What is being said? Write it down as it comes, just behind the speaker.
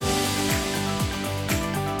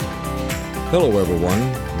Hello everyone,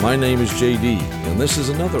 my name is JD, and this is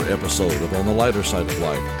another episode of On the Lighter Side of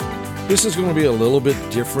Life. This is going to be a little bit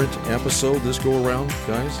different episode this go around,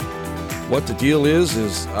 guys. What the deal is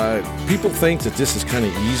people think that this is kind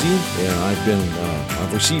of easy, and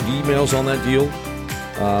I've received emails on that deal.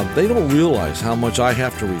 They don't realize how much I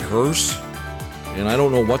have to rehearse, and I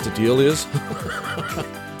don't know what the deal is.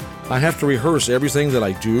 I have to rehearse everything that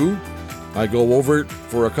I do. I go over it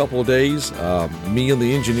for a couple of days, me and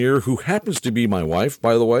the engineer, who happens to be my wife,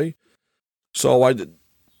 by the way. So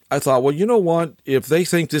I thought, well, you know what? If they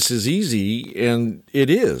think this is easy, and it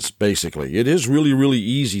is, basically. It is really, really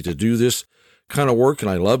easy to do this kind of work, and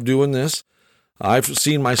I love doing this. I've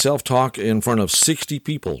seen myself talk in front of 60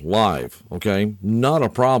 people live, okay? Not a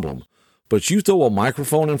problem. But you throw a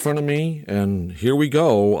microphone in front of me, and here we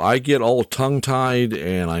go. I get all tongue-tied,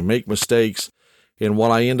 and I make mistakes, and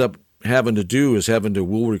what I end up having to do is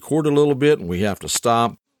we'll record a little bit and we have to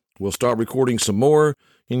stop. We'll start recording some more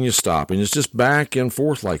and you stop. And it's just back and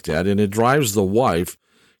forth like that. And it drives the wife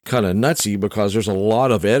kind of nutsy because there's a lot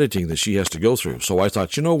of editing that she has to go through. So I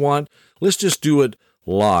thought, you know what? Let's just do it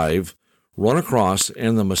live, run across,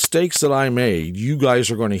 and the mistakes that I made, you guys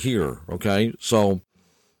are going to hear. Okay. So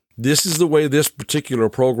this is the way this particular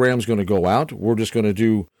program is going to go out. We're just going to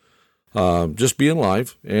do just being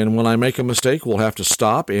live, and when I make a mistake, we'll have to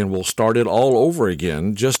stop and we'll start it all over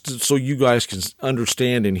again, just so you guys can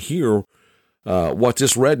understand and hear what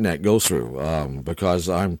this redneck goes through. Because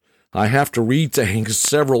I have to read things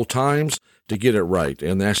several times to get it right,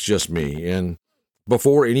 and that's just me. And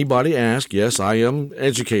before anybody asks, yes, I am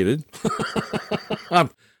educated. I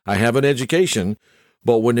have an education,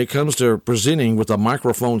 but when it comes to presenting with a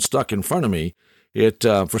microphone stuck in front of me,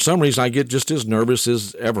 for some reason, I get just as nervous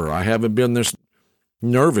as ever. I haven't been this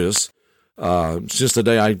nervous since the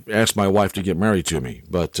day I asked my wife to get married to me.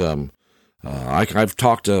 But I've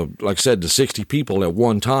talked to, like I said, to 60 people at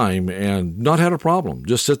one time and not had a problem.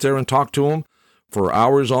 Just sit there and talk to them for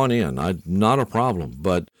hours on end. Not a problem.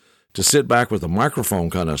 But to sit back with a microphone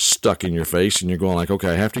kind of stuck in your face and you're going like, okay,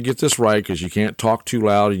 I have to get this right because you can't talk too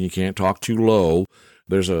loud and you can't talk too low.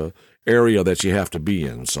 There's a area that you have to be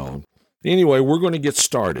in. So anyway, we're going to get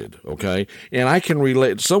started, okay? And I can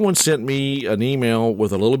relate. Someone sent me an email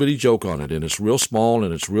with a little bitty joke on it, and it's real small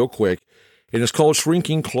and it's real quick, and it's called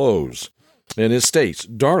Shrinking Clothes. And it states,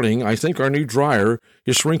 "Darling, I think our new dryer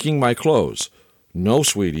is shrinking my clothes." No,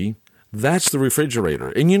 sweetie, that's the refrigerator.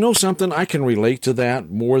 And you know something? I can relate to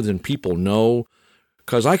that more than people know,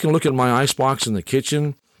 because I can look at my icebox in the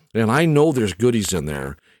kitchen, and I know there's goodies in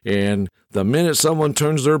there. And the minute someone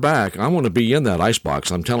turns their back, I'm going to be in that icebox.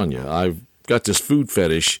 I'm telling you, I've got this food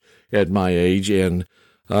fetish at my age, and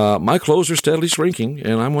my clothes are steadily shrinking,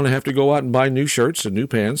 and I'm going to have to go out and buy new shirts and new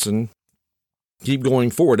pants and keep going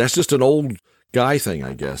forward. That's just an old guy thing,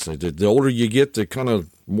 I guess. The older you get, the kind of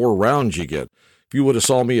more round you get. If you would have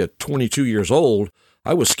saw me at 22 years old,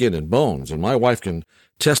 I was skin and bones, and my wife can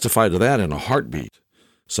testify to that in a heartbeat.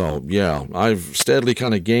 So, yeah, I've steadily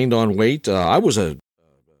kind of gained on weight. I was a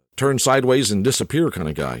turn sideways and disappear kind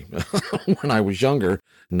of guy when I was younger.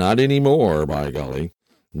 Not anymore, by golly.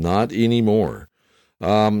 Not anymore.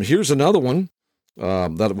 Here's another one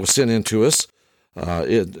that was sent in to us.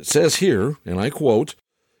 It says here, and I quote,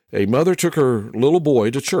 "A mother took her little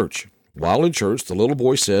boy to church. While in church, the little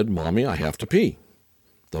boy said, 'Mommy, I have to pee.'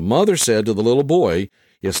 The mother said to the little boy,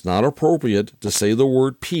 'It's not appropriate to say the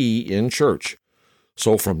word pee in church.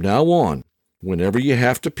 So from now on, whenever you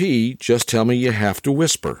have to pee, just tell me you have to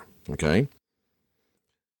whisper,' okay?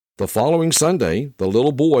 The following Sunday, the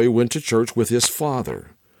little boy went to church with his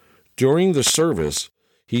father. During the service,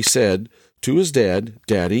 he said to his dad,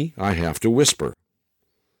 'Daddy, I have to whisper.'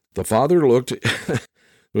 The father looked, it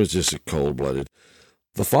was just cold-blooded.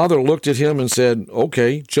 The father looked at him and said,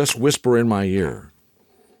 'Okay, just whisper in my ear.'"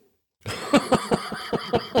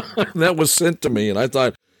 That was sent to me, and I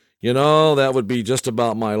thought, you know, that would be just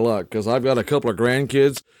about my luck, because I've got a couple of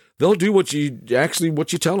grandkids. They'll do what you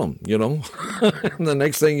tell them, you know. And the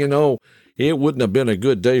next thing you know, it wouldn't have been a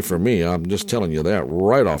good day for me. I'm just telling you that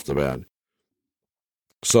right off the bat.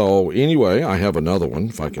 So anyway, I have another one,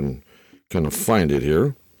 if I can kind of find it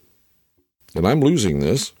here. And I'm losing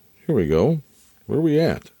this. Here we go. Where are we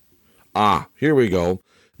at? Here we go.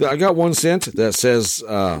 I got one sent that says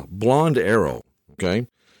blonde arrow, okay?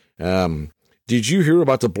 Did you hear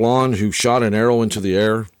about the blonde who shot an arrow into the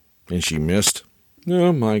air and she missed?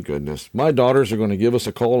 Oh, my goodness. My daughters are going to give us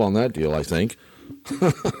a call on that deal, I think.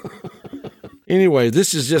 Anyway,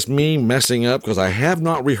 this is just me messing up because I have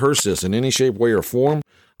not rehearsed this in any shape, way, or form.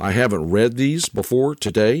 I haven't read these before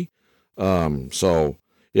today. So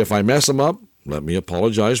if I mess them up, let me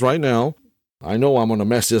apologize right now. I know I'm going to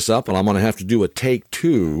mess this up and I'm going to have to do a take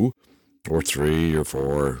 2 or 3 or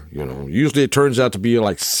 4, Usually it turns out to be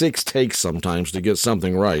like 6 takes sometimes to get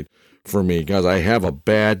something right for me, because I have a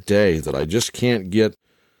bad day that I just can't get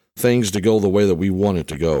things to go the way that we want it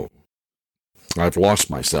to go. I've lost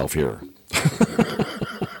myself here.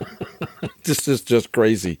 This is just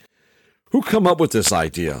crazy. Who come up with this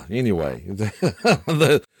idea? Anyway,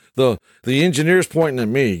 the engineer's pointing at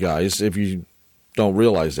me, guys. If you don't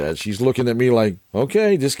realize that, she's looking at me like,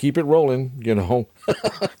 okay, just keep it rolling,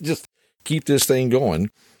 just keep this thing going.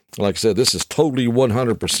 Like I said, this is totally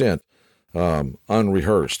 100%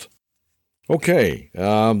 unrehearsed. Okay,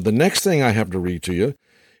 the next thing I have to read to you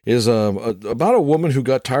is about a woman who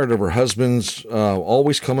got tired of her husband's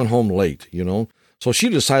always coming home late, So she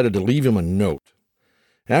decided to leave him a note.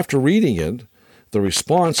 After reading it, the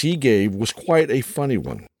response he gave was quite a funny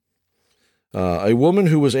one. A woman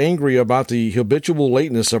who was angry about the habitual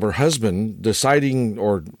lateness of her husband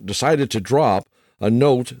decided to drop a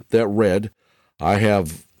note that read, I've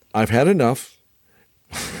had enough.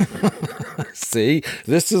 See,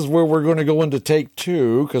 this is where we're going to go into take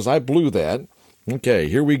 2, because I blew that. Okay,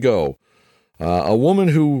 here we go. A woman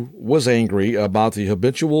who was angry about the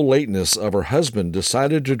habitual lateness of her husband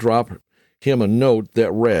decided to drop him a note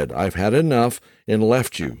that read, I've had enough and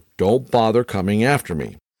left you. Don't bother coming after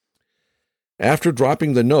me. After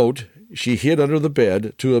dropping the note, she hid under the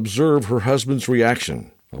bed to observe her husband's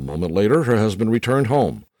reaction. A moment later, her husband returned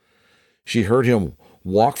home. She heard him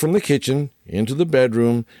walk from the kitchen into the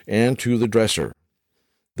bedroom and to the dresser.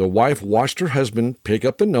 The wife watched her husband pick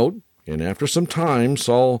up the note, and after some time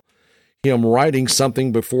saw him writing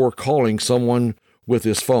something before calling someone with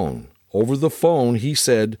his phone. Over the phone, he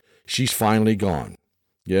said, she's finally gone.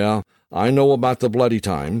 Yeah, I know about the bloody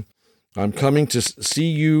time. I'm coming to see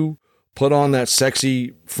you put on that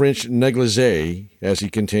sexy French negligee, as he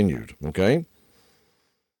continued, okay?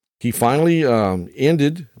 He finally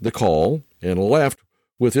ended the call and left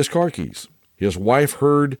with his car keys. His wife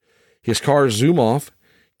heard his car zoom off,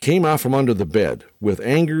 came out from under the bed. With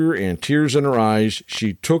anger and tears in her eyes,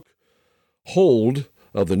 she took hold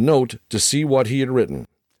of the note to see what he had written.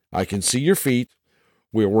 I can see your feet.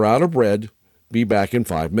 We're out of bread. Be back in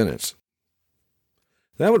 5 minutes.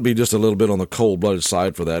 That would be just a little bit on the cold-blooded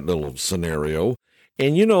side for that little scenario.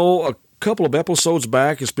 And a couple of episodes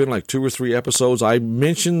back, it's been like 2 or 3 episodes, I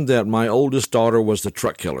mentioned that my oldest daughter was the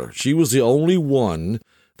truck killer. She was the only one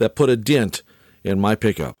that put a dent in my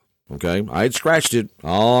pickup. Okay, I had scratched it.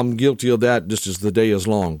 I'm guilty of that just as the day is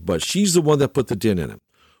long. But she's the one that put the dent in it.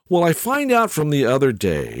 Well, I find out from the other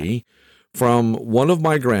day from one of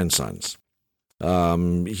my grandsons.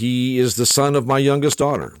 He is the son of my youngest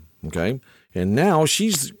daughter. Okay, and now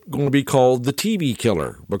she's going to be called the TV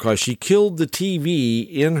killer because she killed the TV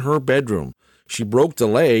in her bedroom. She broke the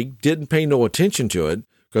leg, didn't pay no attention to it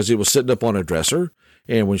because it was sitting up on a dresser.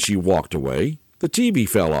 And when she walked away, the TV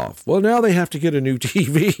fell off. Well, now they have to get a new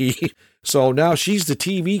TV. So now she's the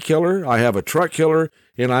TV killer. I have a truck killer,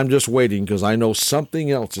 and I'm just waiting because I know something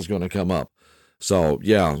else is going to come up. So,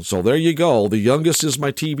 yeah, so there you go. The youngest is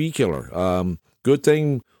my TV killer. Good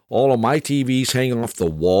thing all of my TVs hang off the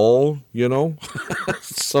wall,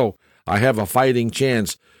 So I have a fighting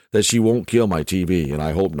chance that she won't kill my TV, and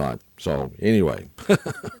I hope not. So anyway.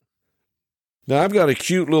 Now, I've got a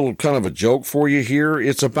cute little kind of a joke for you here.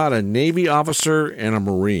 It's about a Navy officer and a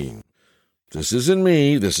Marine. This isn't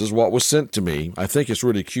me. This is what was sent to me. I think it's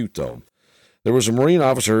really cute, though. There was a Marine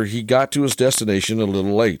officer. He got to his destination a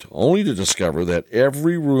little late, only to discover that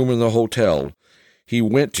every room in the hotel he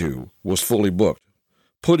went to was fully booked,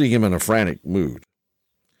 putting him in a frantic mood.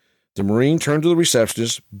 The Marine turned to the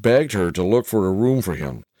receptionist, begged her to look for a room for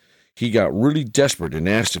him. He got really desperate and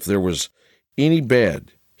asked if there was any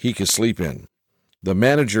bed he could sleep in. The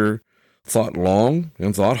manager thought long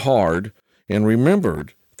and thought hard and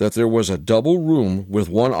remembered that there was a double room with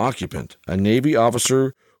one occupant, a Navy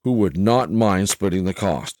officer who would not mind splitting the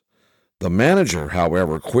cost. The manager,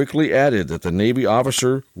 however, quickly added that the Navy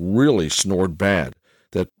officer really snored bad,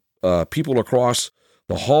 that people across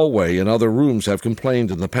the hallway and other rooms have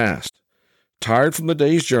complained in the past. Tired from the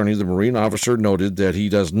day's journey, the Marine officer noted that he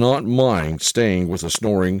does not mind staying with a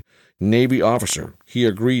snoring Navy officer. He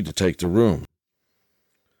agreed to take the room.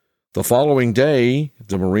 The following day,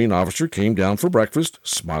 the Marine officer came down for breakfast,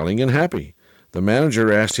 smiling and happy. The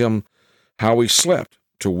manager asked him how he slept,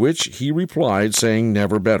 to which he replied, saying,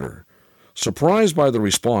 "Never better." Surprised by the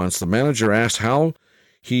response, the manager asked how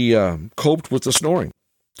he coped with the snoring.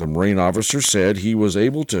 The Marine officer said he was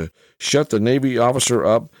able to shut the Navy officer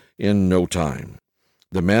up in no time.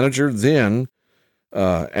 The manager then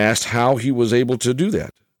asked how he was able to do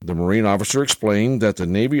that. The Marine officer explained that the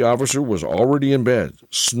Navy officer was already in bed,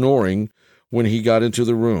 snoring, when he got into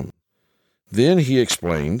the room. Then he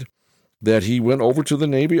explained that he went over to the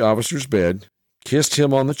Navy officer's bed, kissed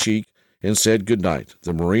him on the cheek, and said goodnight.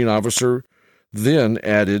 The Marine officer then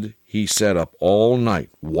added he sat up all night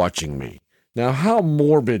watching me. Now, how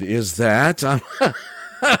morbid is that?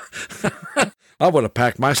 I would have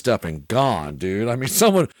packed my stuff and gone, dude. I mean,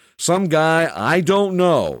 some guy I don't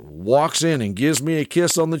know walks in and gives me a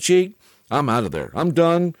kiss on the cheek. I'm out of there. I'm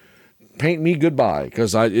done. Paint me goodbye,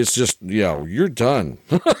 because it's just, you're done.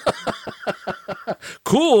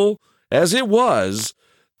 Cool as it was,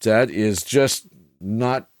 that is just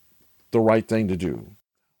not the right thing to do.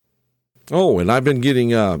 Oh, and I've been getting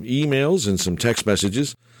emails and some text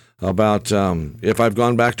messages about if I've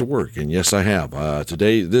gone back to work. And yes, I have.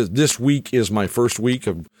 This week is my first week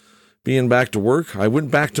of being back to work. I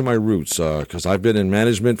went back to my roots because I've been in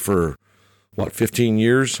management for, 15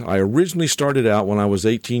 years? I originally started out when I was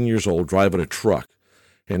 18 years old driving a truck.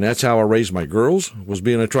 And that's how I raised my girls, was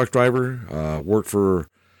being a truck driver. Worked for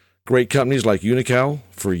great companies like Unocal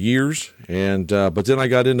for years. And but then I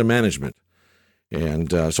got into management.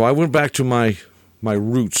 And so I went back to my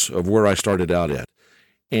roots of where I started out at.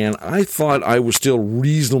 And I thought I was still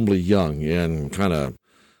reasonably young and kind of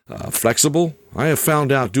flexible. I have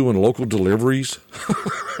found out doing local deliveries,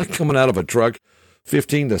 coming out of a truck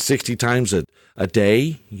 15 to 60 times a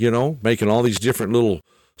day, making all these different little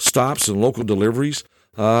stops and local deliveries.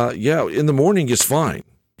 In the morning is fine.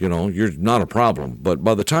 You're not a problem. But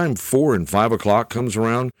by the time 4 and 5 o'clock comes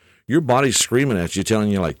around, your body's screaming at you,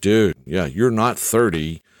 telling you like, dude, you're not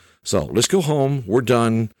 30. So let's go home. We're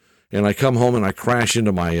done. And I come home and I crash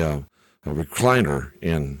into my recliner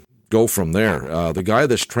and go from there. The guy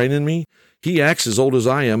that's training me, he acts as old as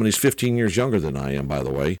I am, and he's 15 years younger than I am, by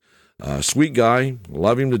the way. Sweet guy,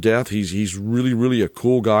 love him to death. He's really, really a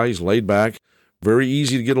cool guy. He's laid back, very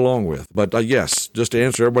easy to get along with. But yes, just to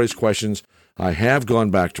answer everybody's questions, I have gone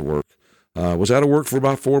back to work. Was out of work for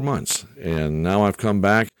about 4 months, and now I've come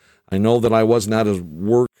back. I know that I wasn't out of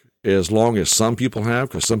work as long as some people have,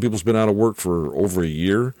 because some people's been out of work for over a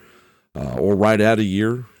year. Or right at a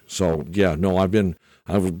year. So,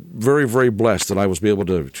 I was very, very blessed that I was able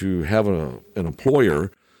to have an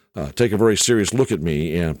employer take a very serious look at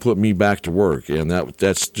me and put me back to work. And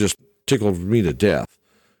that's just tickled me to death.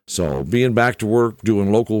 So being back to work,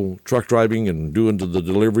 doing local truck driving and doing the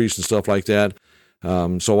deliveries and stuff like that.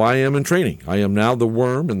 So I am in training. I am now the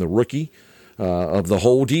worm and the rookie of the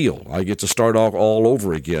whole deal. I get to start off all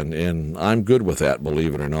over again, and I'm good with that,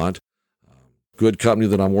 believe it or not. Good company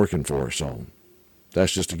that I'm working for. So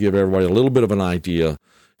that's just to give everybody a little bit of an idea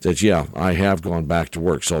that, I have gone back to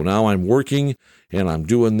work. So now I'm working and I'm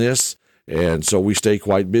doing this. And so we stay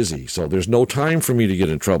quite busy. So there's no time for me to get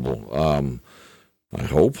in trouble. I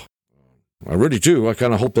hope. I really do. I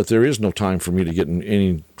kind of hope that there is no time for me to get in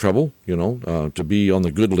any trouble, to be on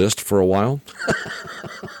the good list for a while.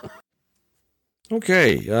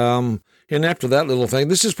 Okay. And after that little thing,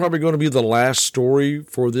 this is probably going to be the last story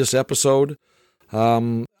for this episode.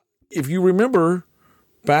 If you remember,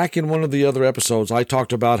 back in one of the other episodes, I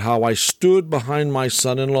talked about how I stood behind my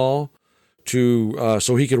son-in-law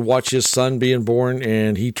so he could watch his son being born,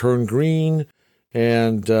 and he turned green,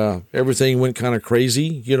 and everything went kind of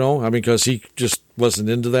crazy, because he just wasn't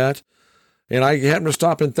into that. And I happened to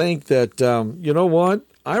stop and think that, you know what?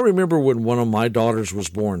 I remember when one of my daughters was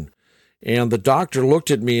born, and the doctor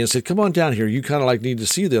looked at me and said, come on down here. You kind of need to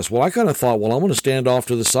see this. Well, I kind of thought, I'm going to stand off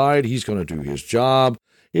to the side. He's going to do his job.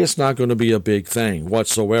 It's not going to be a big thing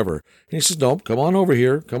whatsoever. And he says, nope, come on over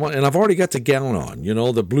here. Come on. And I've already got the gown on,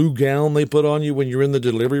 the blue gown they put on you when you're in the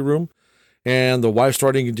delivery room. And the wife's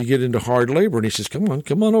starting to get into hard labor. And he says, come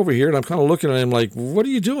on over here. And I'm kind of looking at him like, what are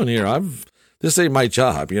you doing here? This ain't my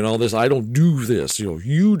job. I don't do this.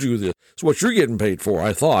 You do this. It's what you're getting paid for,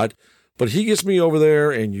 I thought. But he gets me over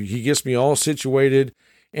there, and he gets me all situated,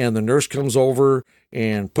 and the nurse comes over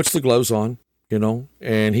and puts the gloves on,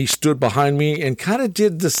 and he stood behind me and kind of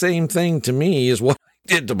did the same thing to me as what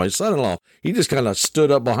I did to my son-in-law. He just kind of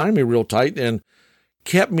stood up behind me real tight and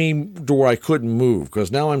kept me to where I couldn't move,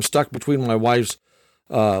 because now I'm stuck between my wife's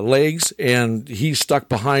legs, and he's stuck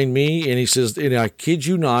behind me, and he says, and I kid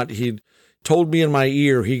you not, he told me in my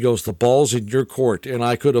ear, he goes, the ball's in your court. And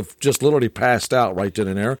I could have just literally passed out right then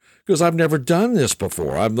and there, because I've never done this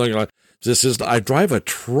before. I'm like, I drive a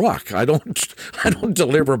truck. I don't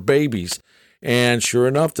deliver babies. And sure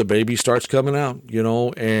enough, the baby starts coming out,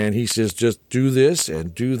 and he says, just do this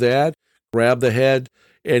and do that, grab the head.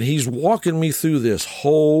 And he's walking me through this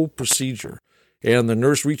whole procedure. And the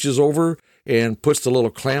nurse reaches over and puts the little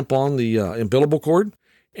clamp on the umbilical cord.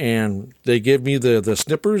 And they gave me the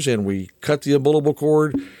snippers, and we cut the umbilical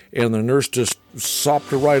cord, and the nurse just sopped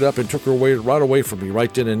her right up and took her right away from me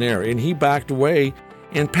right then and there. And he backed away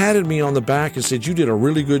and patted me on the back and said, "You did a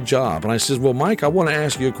really good job." And I said, "Well, Mike, I want to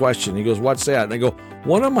ask you a question." He goes, "What's that?" And I go,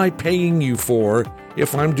 "What am I paying you for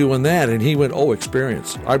if I'm doing that?" And he went, "Oh,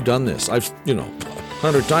 experience. I've done this.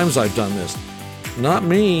 100 times I've done this." Not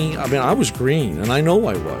me. I mean, I was green, and I know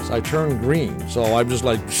I was. I turned green. So I'm just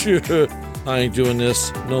like, shit, I ain't doing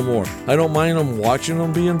this no more. I don't mind them watching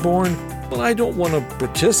them being born, but I don't want to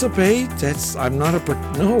participate.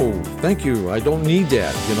 No, thank you. I don't need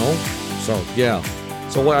that, So, yeah.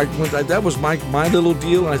 So that was my little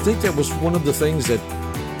deal, and I think that was one of the things that,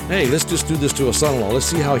 hey, let's just do this to a son-in-law. Let's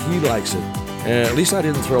see how he likes it. At least I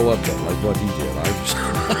didn't throw up, though, like what he did.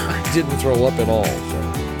 I didn't throw up at all.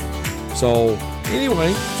 So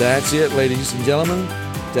anyway, that's it, ladies and gentlemen.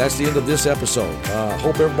 That's the end of this episode.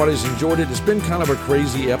 Hope everybody's enjoyed it. It's been kind of a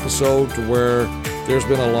crazy episode to where there's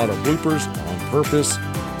been a lot of bloopers on purpose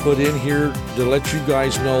put in here to let you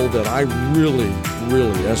guys know that I really,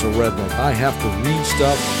 as a redneck, I have to read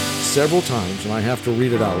stuff several times, and I have to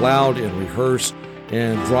read it out loud and rehearse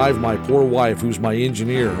and drive my poor wife, who's my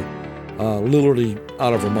engineer, literally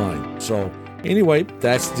out of her mind. So anyway,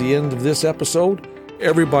 that's the end of this episode.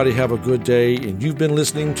 Everybody have a good day, and you've been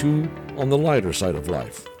listening to On the Lighter Side of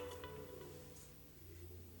Life.